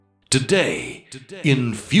Today,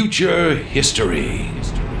 in future history.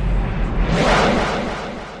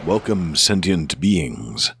 Welcome, sentient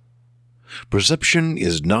beings. Perception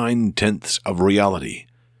is 9/10 of reality,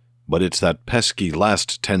 but it's that pesky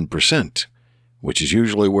last 10%, which is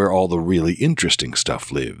usually where all the really interesting stuff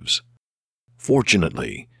lives.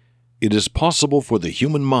 Fortunately, it is possible for the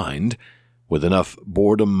human mind, with enough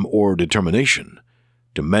boredom or determination,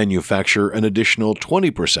 to manufacture an additional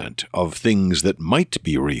 20% of things that might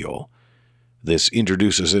be real. This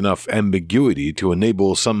introduces enough ambiguity to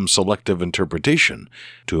enable some selective interpretation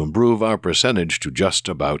to improve our percentage to just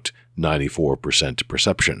about 94%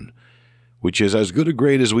 perception, which is as good a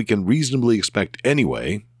grade as we can reasonably expect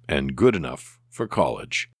anyway, and good enough for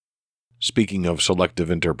college. Speaking of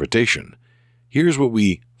selective interpretation, here's what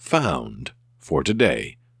we found for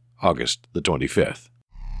today, August the 25th.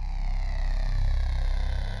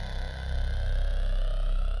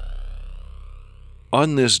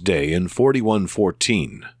 On this day in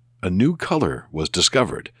 4114, a new color was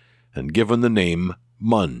discovered and given the name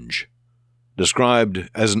munge. Described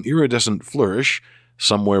as an iridescent flourish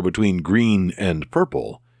somewhere between green and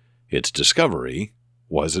purple, its discovery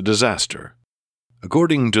was a disaster.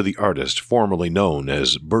 According to the artist formerly known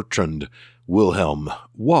as Bertrand Wilhelm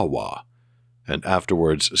Wawa, and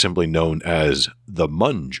afterwards simply known as the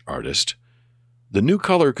Munge artist, the new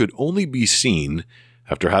color could only be seen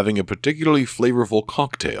after having a particularly flavorful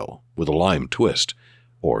cocktail with a lime twist,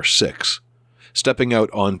 or 6, stepping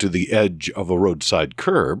out onto the edge of a roadside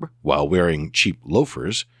curb while wearing cheap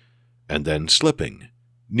loafers, and then slipping,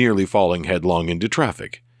 nearly falling headlong into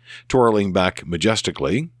traffic, twirling back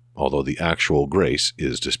majestically, although the actual grace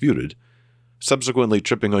is disputed, subsequently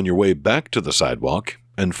tripping on your way back to the sidewalk,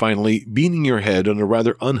 and finally beating your head on a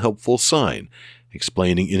rather unhelpful sign,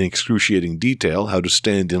 explaining in excruciating detail how to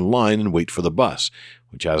stand in line and wait for the bus,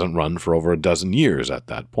 which hasn't run for over a dozen years at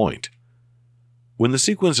that point. When the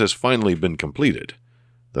sequence has finally been completed,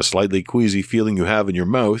 the slightly queasy feeling you have in your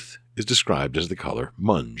mouth is described as the color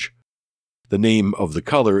munge. The name of the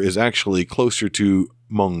color is actually closer to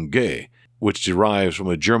munge, which derives from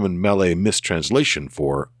a German Malay mistranslation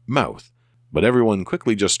for mouth, but everyone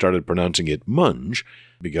quickly just started pronouncing it munge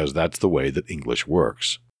because that's the way that English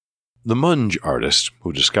works. The Munge artist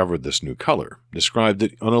who discovered this new color described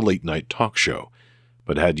it on a late-night talk show,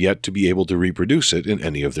 but had yet to be able to reproduce it in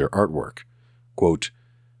any of their artwork. Quote,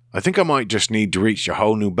 "I think I might just need to reach a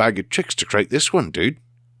whole new bag of tricks to create this one, dude."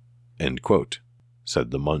 End quote, said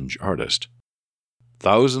the Munge artist.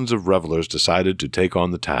 Thousands of revelers decided to take on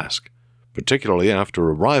the task, particularly after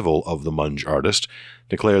a rival of the Munge artist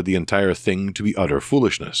declared the entire thing to be utter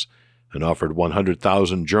foolishness, and offered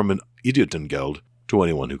 100,000 German Idiotengeld to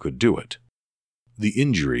anyone who could do it. The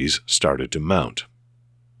injuries started to mount.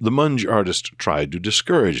 The Munge artist tried to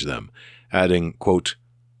discourage them, adding, quote,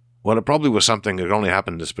 "Well, it probably was something that only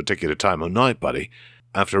happened this particular time of night, buddy,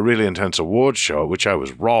 after a really intense awards show at which I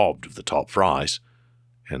was robbed of the top prize."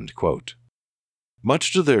 End quote.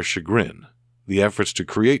 Much to their chagrin, the efforts to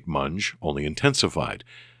create munge only intensified,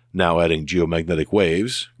 now adding geomagnetic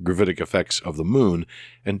waves, gravitic effects of the moon,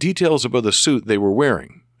 and details about the suit they were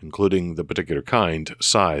wearing, including the particular kind,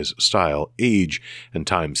 size, style, age, and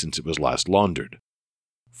time since it was last laundered.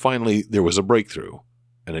 Finally, there was a breakthrough,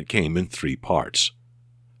 and it came in 3 parts.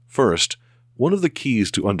 First, one of the keys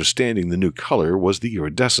to understanding the new color was the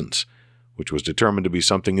iridescence, which was determined to be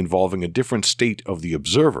something involving a different state of the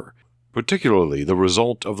observer, particularly the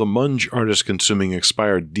result of the Munge artist consuming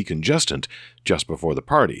expired decongestant just before the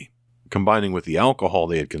party, combining with the alcohol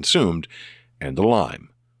they had consumed and the lime,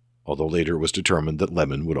 although later it was determined that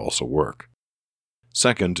lemon would also work.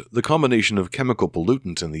 Second, the combination of chemical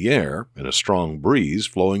pollutants in the air and a strong breeze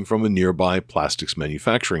flowing from a nearby plastics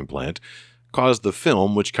manufacturing plant caused the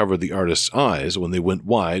film which covered the artist's eyes when they went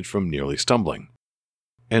wide from nearly stumbling.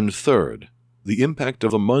 And third, the impact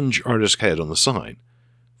of the Munge artist's head on the sign.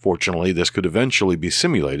 Fortunately, this could eventually be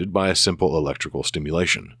simulated by a simple electrical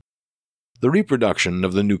stimulation. The reproduction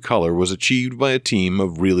of the new color was achieved by a team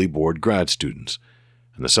of really bored grad students,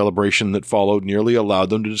 and the celebration that followed nearly allowed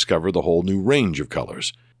them to discover the whole new range of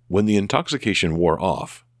colors. When the intoxication wore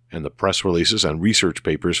off, and the press releases and research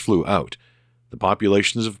papers flew out, the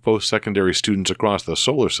populations of post-secondary students across the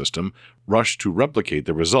solar system rushed to replicate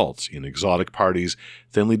the results in exotic parties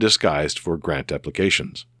thinly disguised for grant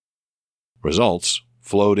applications. Results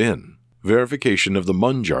flowed in. Verification of the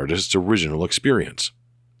Munge artist's original experience.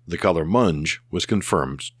 The color munge was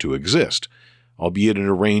confirmed to exist, albeit in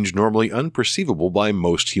a range normally unperceivable by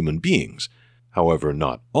most human beings, however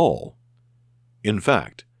not all. In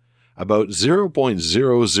fact, about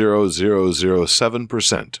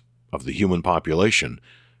 0.00007% of the human population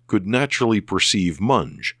could naturally perceive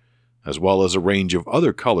munge, as well as a range of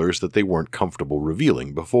other colors that they weren't comfortable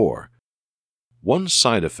revealing before. One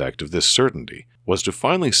side effect of this certainty was to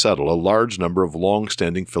finally settle a large number of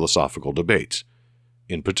long-standing philosophical debates.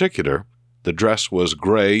 In particular, the dress was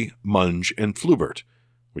gray, munge, and flubert,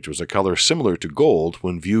 which was a color similar to gold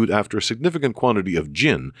when viewed after a significant quantity of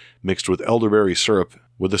gin mixed with elderberry syrup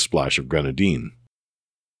with a splash of grenadine.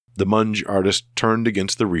 The munge artist turned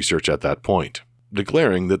against the research at that point,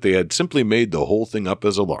 declaring that they had simply made the whole thing up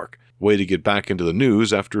as a lark, way to get back into the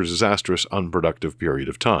news after a disastrous, unproductive period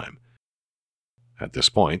of time. At this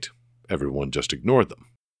point, everyone just ignored them.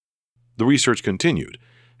 The research continued,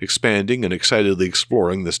 expanding and excitedly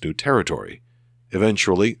exploring this new territory.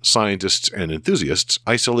 Eventually, scientists and enthusiasts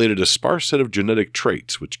isolated a sparse set of genetic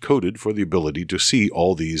traits which coded for the ability to see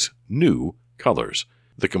all these new colors.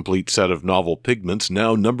 The complete set of novel pigments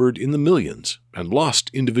now numbered in the millions and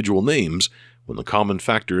lost individual names when the common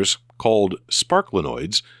factors, called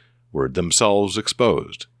sparklinoids, were themselves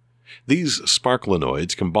exposed. These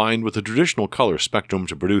sparklinoids combined with the traditional color spectrum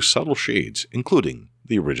to produce subtle shades, including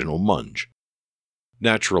the original munge.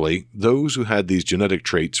 Naturally, those who had these genetic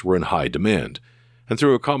traits were in high demand, and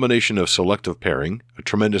through a combination of selective pairing, a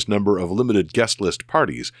tremendous number of limited guest list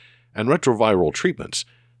parties, and retroviral treatments,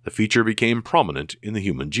 the feature became prominent in the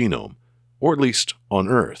human genome, or at least on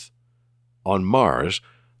Earth. On Mars,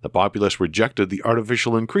 the populace rejected the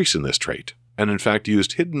artificial increase in this trait, and in fact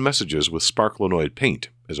used hidden messages with sparklinoid paint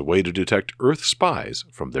as a way to detect Earth spies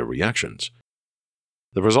from their reactions.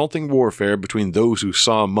 The resulting warfare between those who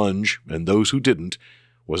saw munge and those who didn't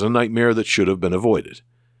was a nightmare that should have been avoided.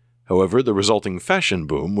 However, the resulting fashion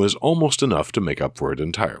boom was almost enough to make up for it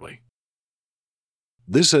entirely.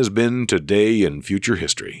 This has been Today in Future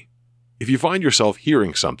History. If you find yourself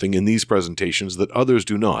hearing something in these presentations that others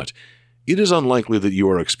do not, it is unlikely that you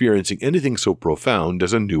are experiencing anything so profound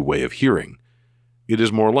as a new way of hearing. It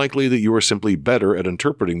is more likely that you are simply better at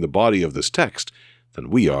interpreting the body of this text than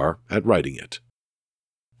we are at writing it.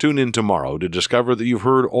 Tune in tomorrow to discover that you've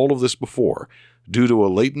heard all of this before due to a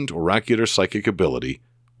latent oracular psychic ability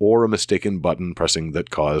or a mistaken button pressing that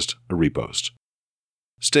caused a repost.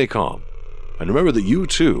 Stay calm, and remember that you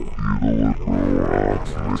too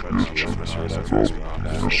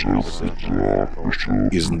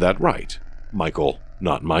Isn't that right, Michael,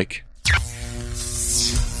 not Mike?